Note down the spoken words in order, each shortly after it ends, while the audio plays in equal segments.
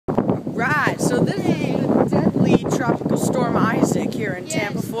Alright, so this is the deadly tropical storm Isaac here in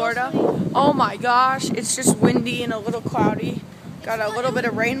Tampa, Florida. Oh my gosh, it's just windy and a little cloudy. Got a little bit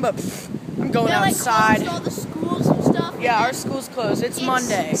of rain, but I'm going outside. All the schools and stuff. Yeah, our school's closed. It's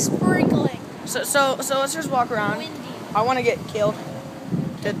Monday. Sprinkling. So let's just walk around. Windy. I want to get killed.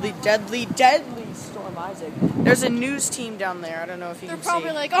 Deadly storm Isaac. There's a news team down there. I don't know if you can see. They're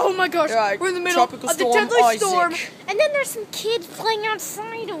probably like, oh my gosh, we're in the middle of the deadly storm. And then there's some kids playing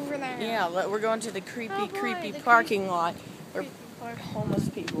outside over there. Yeah, we're going to the creepy parking lot where homeless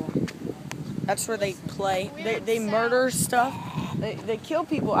people. That's where they play. They murder stuff. They kill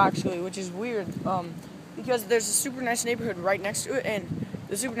people actually, which is weird. Because there's a super nice neighborhood right next to it, and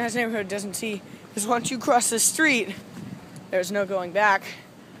the super nice neighborhood doesn't see. Because once you cross the street, there's no going back.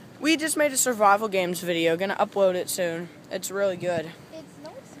 We just made a survival games video. Gonna upload it soon. It's really good.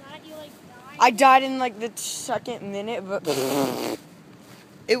 No, it's not. You like died. I died in like the second minute, but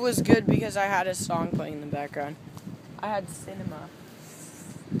it was good because I had a song playing in the background. I had cinema.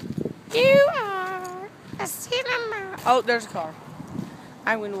 You are a cinema. Oh, there's a car.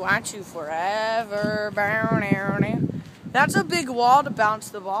 I will watch you forever. That's a big wall to bounce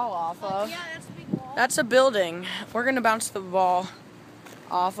the ball off of. Yeah, that's a big wall. That's a building. We're gonna bounce the ball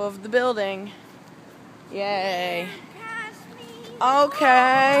off of the building. Yay.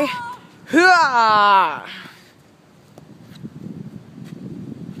 Okay. Hooah!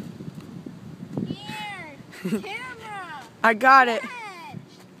 Here. Camera. I got it.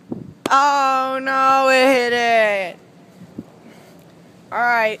 Oh no, it hit it.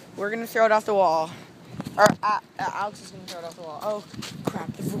 Alright, we're gonna throw it off the wall. Or Alex is gonna throw it off the wall. Oh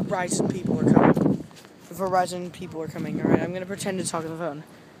crap, the Verizon people are coming. The Verizon people are coming. Alright, I'm gonna pretend to talk on the phone.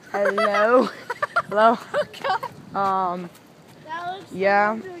 Hello? Hello? Oh,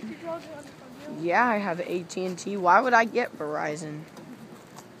 Yeah. Yeah, I have AT&T. Why would I get Verizon?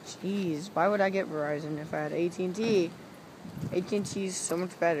 Jeez, why would I get Verizon if I had AT&T? AT&T is so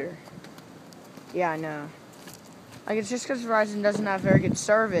much better. Yeah, I know. Like, it's just because Verizon doesn't have very good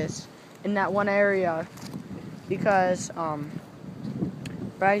service in that one area. Because,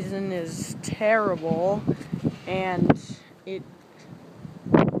 Verizon is terrible. And it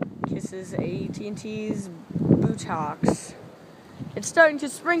kisses AT&T's buttocks. It's starting to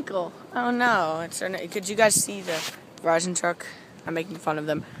sprinkle. Oh no! Could you guys see the Verizon truck? I'm making fun of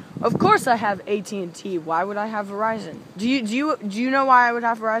them. Of course I have AT&T. Why would I have Verizon? Do you know why I would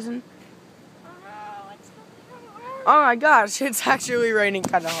have Verizon? Oh my gosh! It's actually raining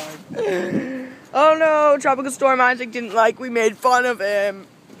kind of hard. Oh no! Tropical storm Isaac didn't like. We made fun of him.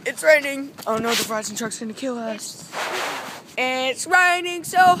 It's raining. Oh no! The Verizon truck's gonna kill us. It's raining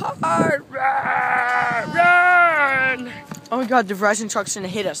so hard. Run! Oh my god, the Verizon truck's gonna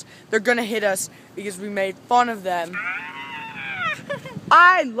hit us. They're gonna hit us because we made fun of them.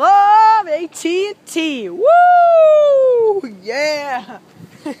 I love AT&T. Woo! Yeah!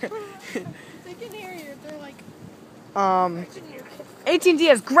 They can hear you. They're like... AT&T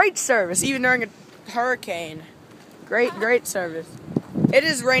has great service, even during a hurricane. Great service. It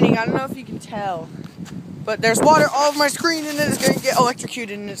is raining. I don't know if you can tell. But there's water all over my screen, and it's going to get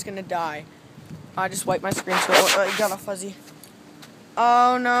electrocuted, and it's going to die. I just wiped my screen so it got all fuzzy.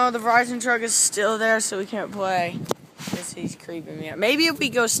 Oh no, the Verizon truck is still there, so we can't play. He's creeping me out. Maybe if we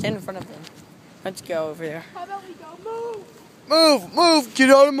go stand in front of him. Let's go over there. How about we go? Move! Get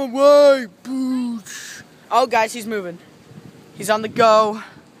out of my way! Booch. Oh, guys, he's moving. He's on the go.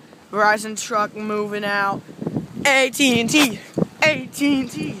 Verizon truck moving out. AT&T!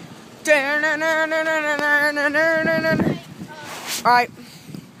 AT&T! Alright,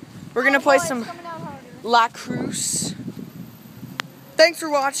 we're gonna play some La Cruz. Thanks for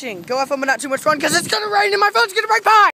watching. Go have fun, but not too much fun, because it's gonna rain and my phone's gonna break. Bye!